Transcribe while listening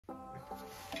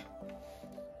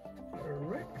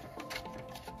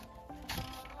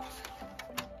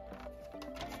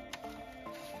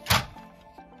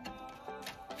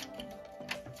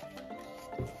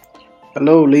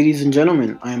Hello ladies and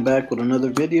gentlemen, I am back with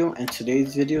another video, and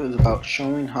today's video is about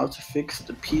showing how to fix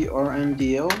the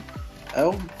PRNDL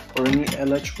or any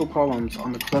electrical problems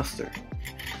on the cluster.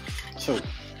 So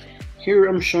here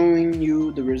I'm showing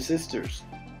you the resistors,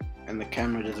 and the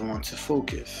camera doesn't want to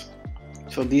focus.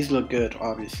 So these look good,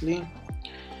 obviously.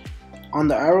 On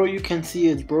the arrow you can see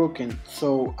it's broken,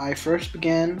 so I first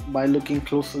began by looking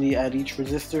closely at each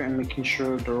resistor and making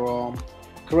sure they're all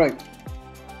correct.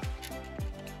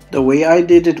 The way I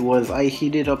did it was I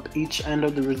heated up each end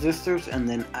of the resistors and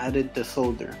then added the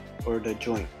solder or the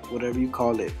joint, whatever you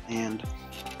call it. And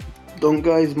don't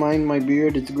guys mind my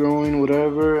beard, it's growing,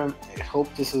 whatever. I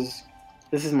hope this is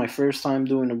my first time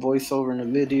doing a voiceover in a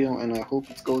video, and I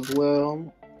hope it goes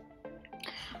well.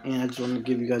 And I just want to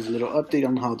give you guys a little update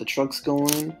on how the truck's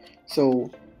going.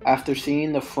 So after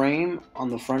seeing the frame on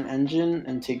the front engine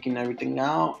and taking everything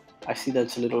out, I see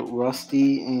that's a little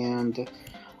rusty, and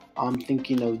I'm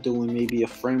thinking of doing maybe a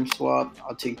frame swap.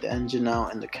 I'll take the engine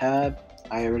out and the cab.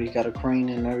 I already got a crane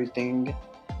and everything,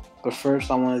 but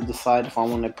first I want to decide if I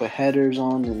want to put headers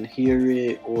on and hear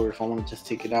it, or if I want to just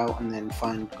take it out and then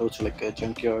go to like a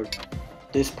junkyard.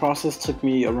 This process took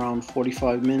me around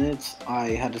 45 minutes. I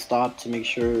had to stop to make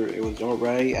sure it was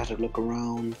alright. I had to look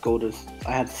around,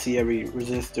 I had to see every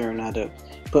resistor, and I had to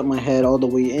put my head all the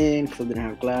way in because I didn't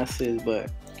have glasses. But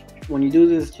when you do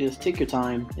this, just take your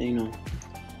time, you know.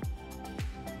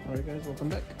 Alright guys, welcome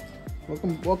back.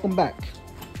 Welcome back.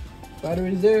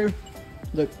 Battery's there.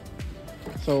 Look.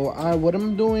 So what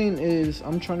I'm doing is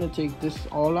I'm trying to take this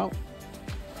all out.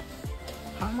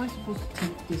 How am I supposed to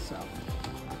take this out?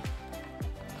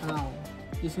 Ow.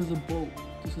 This is a bolt.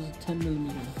 This is a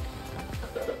 10mm.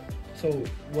 So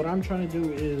what I'm trying to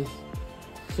do is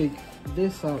take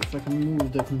this out so I can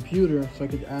move the computer, so I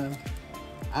could have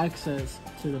access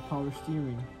to the power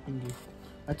steering thingy.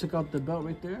 I took out the belt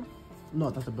right there. No,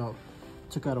 not the belt.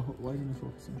 Took out a hose. Why isn't it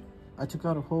focusing? I took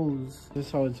out a hose. This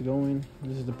is how it's going.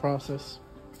 This is the process.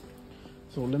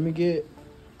 So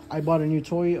I bought a new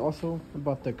toy also. I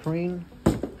bought the crane.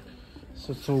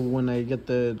 So when I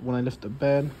lift the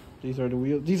bed, these are the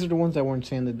wheels. These are the ones that weren't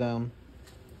sanded down.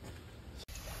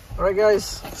 Alright guys,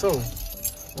 so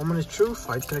 1 minute truth.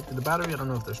 I connected the battery. I don't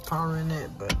know if there's power in it,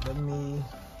 but let me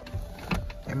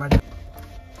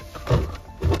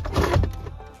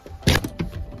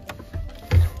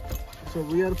So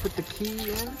we gotta put the key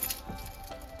in.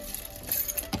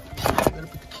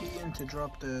 To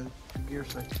drop the gear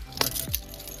section.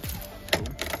 So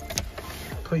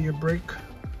put your brake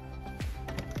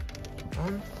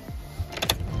on.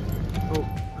 Oh,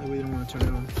 we didn't want to turn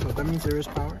it on. So that means there is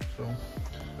power. So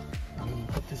I'm gonna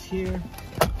put this here,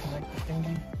 connect the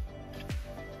thingy.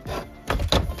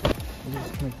 And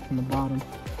just connect it from the bottom.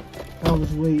 That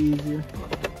was way easier.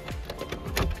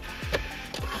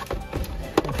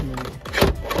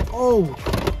 Oh,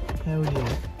 hell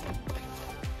yeah.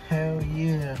 Hell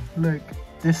yeah. Look,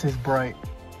 this is bright.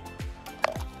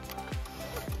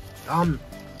 I'm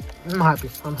happy.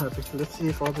 Let's see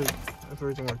if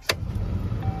everything works.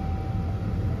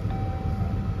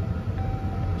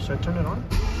 Should I turn it on?